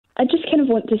I just kind of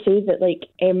want to say that, like,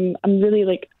 I'm really,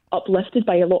 like, uplifted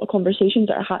by a lot of conversations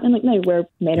that are happening like now where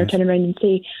men are turning around and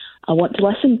say, I want to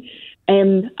listen.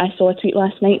 I saw a tweet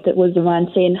last night that was a man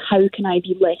saying, how can I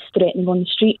be less threatening on the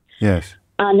street? Yes.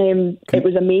 And it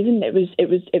was amazing. It was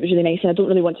really nice. And I don't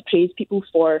really want to praise people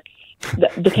for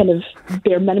the kind of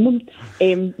bare minimum.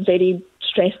 Very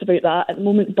stressed about that at the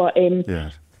moment. But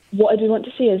yes. What I do want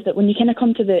to say is that when you kind of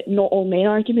come to the not all men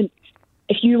argument,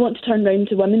 if you want to turn around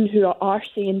to women who are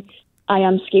saying, I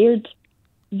am scared,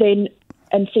 then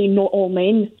and say not all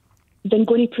men, then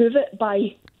go and prove it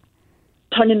by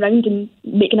turning around and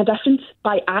making a difference,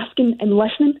 by asking and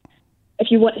listening. If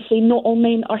you want to say not all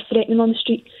men are threatening on the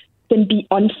street, then be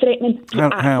unthreatening.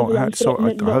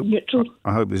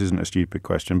 I hope this isn't a stupid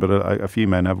question, but a few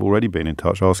men have already been in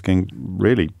touch asking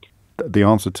really the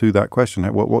answer to that question.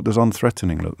 What does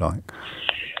unthreatening look like?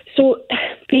 So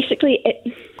basically,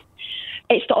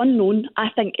 it's the unknown, I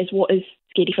think, is what is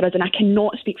scary for us, and I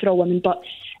cannot speak for all women, but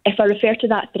if I refer to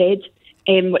that thread,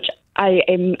 which I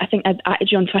think I'd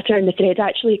added you on Twitter in the thread,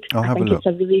 actually, I'll have a look.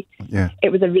 There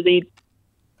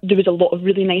was a lot of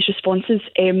really nice responses,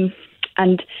 and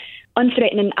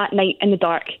unthreatening at night in the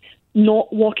dark,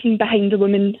 not walking behind a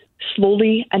woman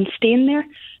slowly and staying there.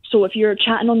 So if you're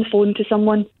chatting on the phone to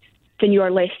someone, then you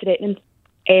are less threatening.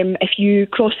 If you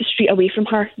cross the street away from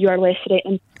her, you are less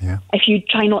threatening. Yeah. If you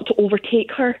try not to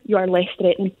overtake her, you are less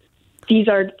threatening. These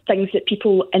are things that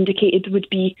people indicated would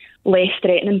be less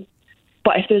threatening.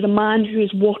 But if there's a man who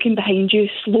is walking behind you,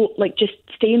 slow, like just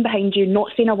staying behind you,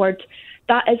 not saying a word,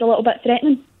 that is a little bit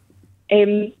threatening.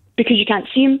 Because you can't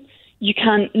see him, you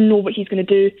can't know what he's going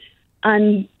to do,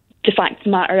 and the fact of the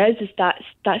matter is that's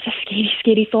a scary,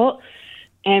 scary thought.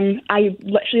 I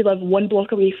literally live one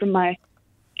block away from my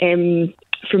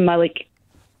like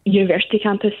university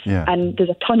campus, and there's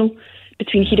a tunnel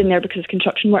between here and there because of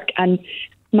construction work, and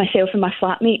myself and my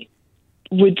flatmate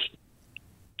would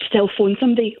still phone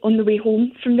somebody on the way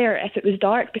home from there if it was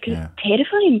dark, because it's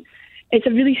terrifying. It's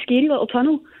a really scary little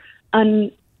tunnel,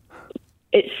 and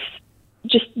it's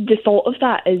just the thought of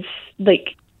that is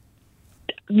like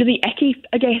really icky,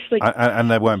 I guess. Like,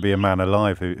 and there won't be a man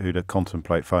alive who'd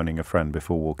contemplate phoning a friend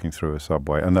before walking through a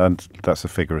subway, and that's a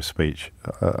figure of speech.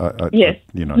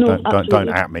 Don't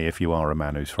at me if you are a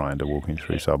man who's frightened of walking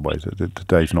through subways.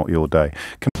 Today's not your day.